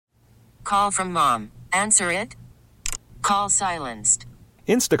Call from mom. Answer it. Call silenced.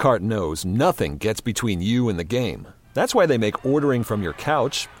 Instacart knows nothing gets between you and the game. That's why they make ordering from your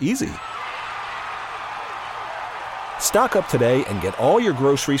couch easy. Stock up today and get all your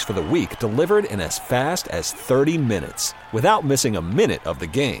groceries for the week delivered in as fast as 30 minutes without missing a minute of the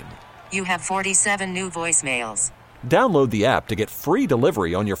game. You have 47 new voicemails. Download the app to get free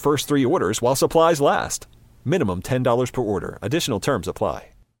delivery on your first 3 orders while supplies last. Minimum $10 per order. Additional terms apply.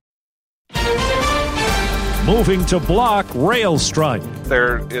 Moving to block rail strike.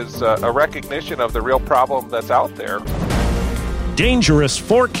 There is a recognition of the real problem that's out there. Dangerous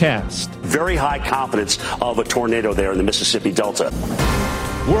forecast. Very high confidence of a tornado there in the Mississippi Delta.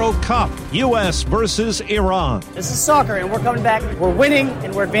 World Cup, U.S. versus Iran. This is soccer, and we're coming back. We're winning,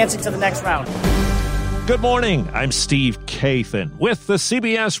 and we're advancing to the next round. Good morning. I'm Steve Kathan with the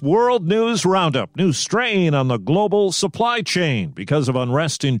CBS World News Roundup. New strain on the global supply chain because of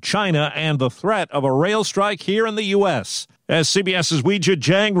unrest in China and the threat of a rail strike here in the U.S. As CBS's Weijia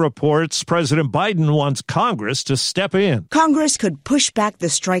Jiang reports, President Biden wants Congress to step in. Congress could push back the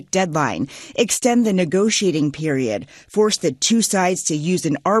strike deadline, extend the negotiating period, force the two sides to use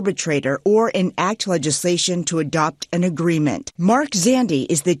an arbitrator, or enact legislation to adopt an agreement. Mark Zandi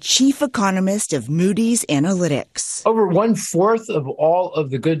is the chief economist of Moody's Analytics. Over 1/4 of all of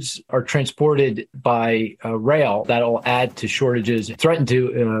the goods are transported by rail. That'll add to shortages, threaten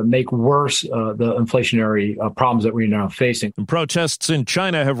to make worse the inflationary problems that we're now facing. Protests in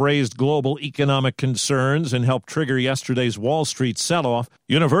China have raised global economic concerns and helped trigger yesterday's Wall Street sell-off.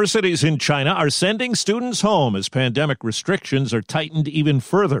 Universities in China are sending students home as pandemic restrictions are tightened even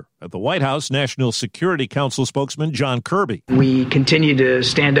further. At the White House, National Security Council spokesman John Kirby. We continue to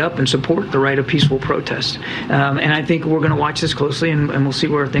stand up and support the right of peaceful protest. And I think we're going to watch this closely and we'll see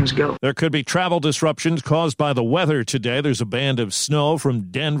where things go. There could be travel disruptions caused by the weather today. There's a band of snow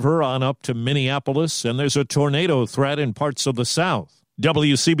from Denver on up to Minneapolis, and there's a tornado threat in parts of the South.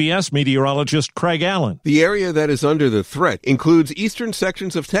 WCBS meteorologist Craig Allen. The area that is under the threat includes eastern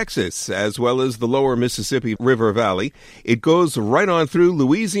sections of Texas, as well as the lower Mississippi River Valley. It goes right on through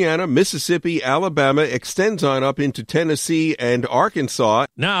Louisiana, Mississippi, Alabama, extends on up into Tennessee and Arkansas.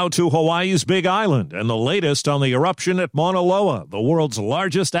 Now to Hawaii's Big Island and the latest on the eruption at Mauna Loa, the world's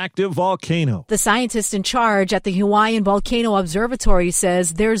largest active volcano. The scientist in charge at the Hawaiian Volcano Observatory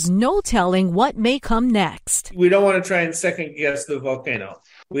says there's no telling what may come next. We don't want to try and second guess the volcano.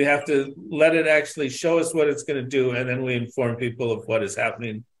 We have to let it actually show us what it's going to do, and then we inform people of what is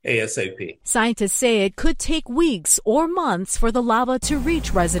happening ASAP. Scientists say it could take weeks or months for the lava to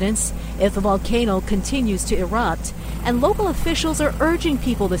reach residents if the volcano continues to erupt, and local officials are urging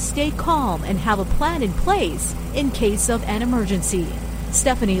people to stay calm and have a plan in place in case of an emergency.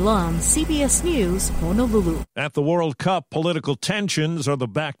 Stephanie Lum, CBS News, Honolulu. At the World Cup, political tensions are the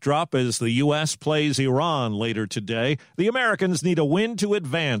backdrop as the U.S. plays Iran later today. The Americans need a win to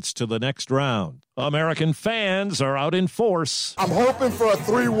advance to the next round. American fans are out in force. I'm hoping for a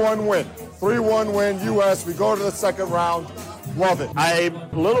 3-1 win. 3-1 win, U.S. We go to the second round. Love it. I'm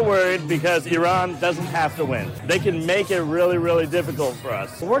a little worried because Iran doesn't have to win. They can make it really, really difficult for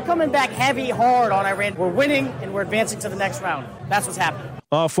us. We're coming back heavy, hard on Iran. We're winning, and we're advancing to the next round. That's what's happening.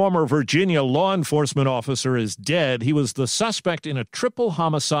 A former Virginia law enforcement officer is dead. He was the suspect in a triple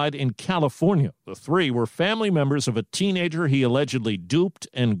homicide in California. The three were family members of a teenager he allegedly duped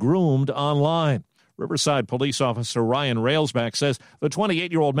and groomed online. Riverside police officer Ryan Railsback says the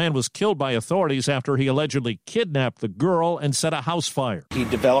 28-year-old man was killed by authorities after he allegedly kidnapped the girl and set a house fire. He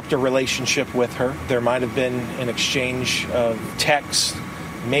developed a relationship with her. There might have been an exchange of texts,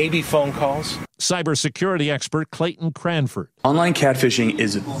 maybe phone calls. Cybersecurity expert Clayton Cranford. Online catfishing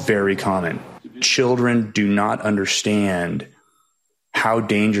is very common. Children do not understand how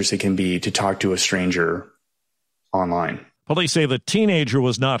dangerous it can be to talk to a stranger online. Police say the teenager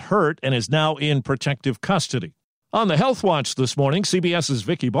was not hurt and is now in protective custody. On the Health Watch this morning, CBS's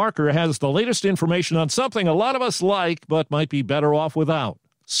Vicki Barker has the latest information on something a lot of us like but might be better off without: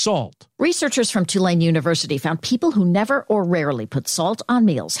 salt. Researchers from Tulane University found people who never or rarely put salt on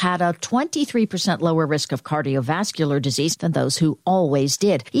meals had a 23% lower risk of cardiovascular disease than those who always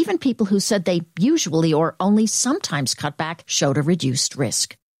did. Even people who said they usually or only sometimes cut back showed a reduced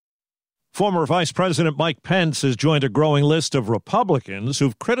risk. Former Vice President Mike Pence has joined a growing list of Republicans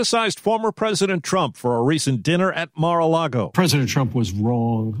who've criticized former President Trump for a recent dinner at Mar-a-Lago. President Trump was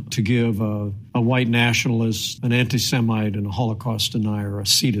wrong to give a white nationalist, an anti-Semite, and a Holocaust denier a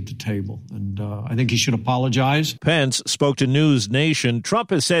seat at the table. And I think he should apologize. Pence spoke to News Nation.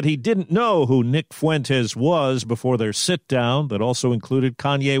 Trump has said he didn't know who Nick Fuentes was before their sit-down that also included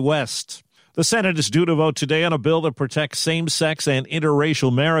Kanye West. The Senate is due to vote today on a bill that protects same-sex and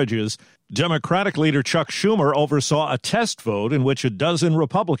interracial marriages. Democratic leader Chuck Schumer oversaw a test vote in which a dozen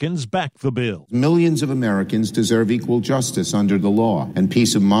Republicans backed the bill. Millions of Americans deserve equal justice under the law, and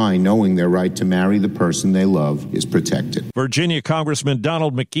peace of mind knowing their right to marry the person they love is protected. Virginia Congressman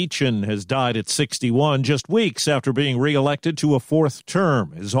Donald McEachin has died at 61, just weeks after being reelected to a fourth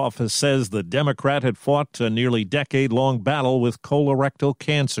term. His office says the Democrat had fought a nearly decade-long battle with colorectal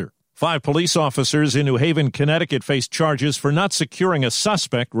cancer. 5 police officers in New Haven, Connecticut faced charges for not securing a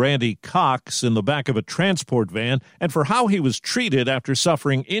suspect, Randy Cox, in the back of a transport van and for how he was treated after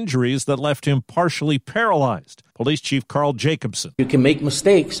suffering injuries that left him partially paralyzed. Police Chief Carl Jacobson. You can make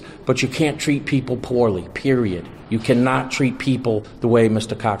mistakes, but you can't treat people poorly, period. You cannot treat people the way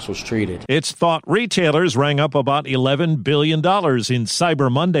Mr. Cox was treated. It's thought retailers rang up about $11 billion in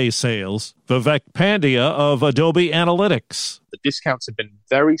Cyber Monday sales. Vivek Pandya of Adobe Analytics. The discounts have been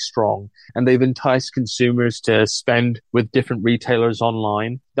very strong, and they've enticed consumers to spend with different retailers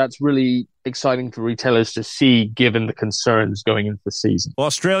online. That's really exciting for retailers to see, given the concerns going into the season.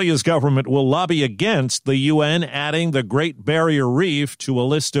 Australia's government will lobby against the UN adding the Great Barrier Reef to a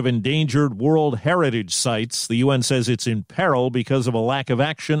list of endangered World Heritage Sites. The UN says it's in peril because of a lack of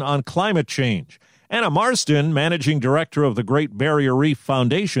action on climate change. Anna Marsden, managing director of the Great Barrier Reef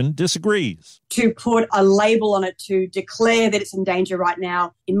Foundation, disagrees. To put a label on it, to declare that it's in danger right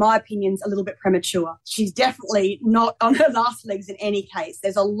now, in my opinion, is a little bit premature. She's definitely not on her last legs in any case.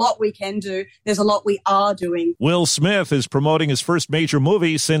 There's a lot we can do. There's a lot we are doing. Will Smith is promoting his first major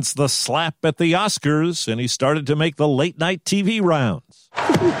movie since the slap at the Oscars, and he started to make the late-night TV rounds.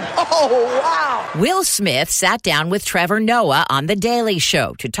 Oh, wow. Will Smith sat down with Trevor Noah on The Daily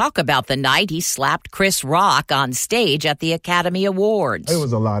Show to talk about the night he slapped Chris Rock on stage at the Academy Awards. It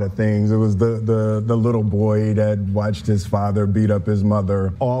was a lot of things. It was the little boy that watched his father beat up his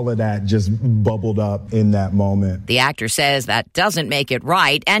mother. All of that just bubbled up in that moment. The actor says that doesn't make it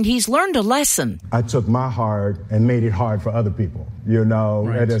right, and he's learned a lesson. I took my hard and made it hard for other people, you know?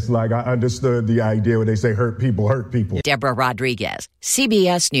 Right. And it's like I understood the idea when they say hurt people hurt people. Deborah Rodriguez,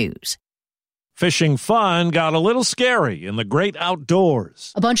 CBS News. Fishing fun got a little scary in the great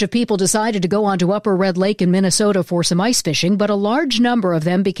outdoors. A bunch of people decided to go onto Upper Red Lake in Minnesota for some ice fishing, but a large number of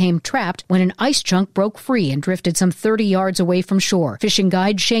them became trapped when an ice chunk broke free and drifted some 30 yards away from shore. Fishing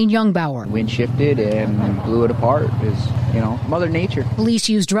guide Shane Youngbauer. Wind shifted and blew it apart. Mother Nature. Police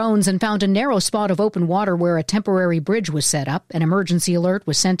used drones and found a narrow spot of open water where a temporary bridge was set up. An emergency alert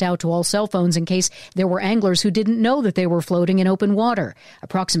was sent out to all cell phones in case there were anglers who didn't know that they were floating in open water.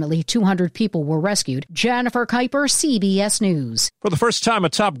 Approximately 200 people were rescued. Jennifer Kuiper, CBS News. For the first time, a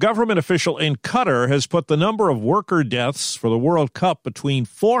top government official in Qatar has put the number of worker deaths for the World Cup between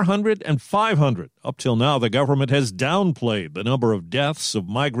 400 and 500. Up till now, the government has downplayed the number of deaths of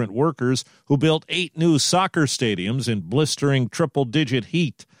migrant workers who built 8 new soccer stadiums in blistering triple-digit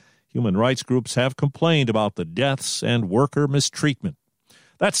heat. Human rights groups have complained about the deaths and worker mistreatment.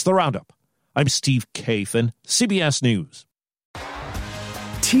 That's the Roundup. I'm Steve Kathan, CBS News.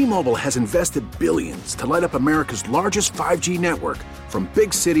 T-Mobile has invested billions to light up America's largest 5G network, from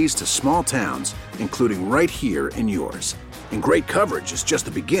big cities to small towns, including right here in yours. And great coverage is just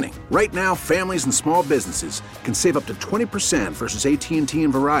the beginning. Right now, families and small businesses can save up to 20% versus AT&T and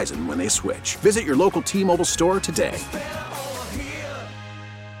Verizon when they switch. Visit your local T-Mobile store today.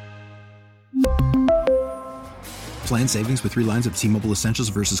 Plan savings with 3 lines of T-Mobile Essentials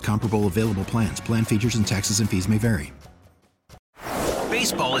versus comparable available plans. Plan features and taxes and fees may vary.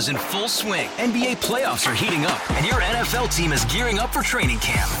 Baseball is in full swing. NBA playoffs are heating up, and your NFL team is gearing up for training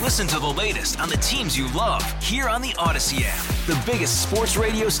camp. Listen to the latest on the teams you love here on the Odyssey app. The biggest sports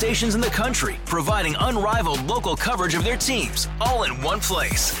radio stations in the country, providing unrivaled local coverage of their teams, all in one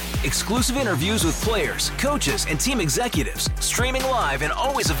place. Exclusive interviews with players, coaches, and team executives, streaming live and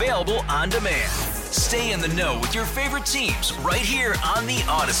always available on demand. Stay in the know with your favorite teams right here on the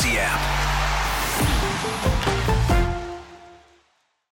Odyssey app.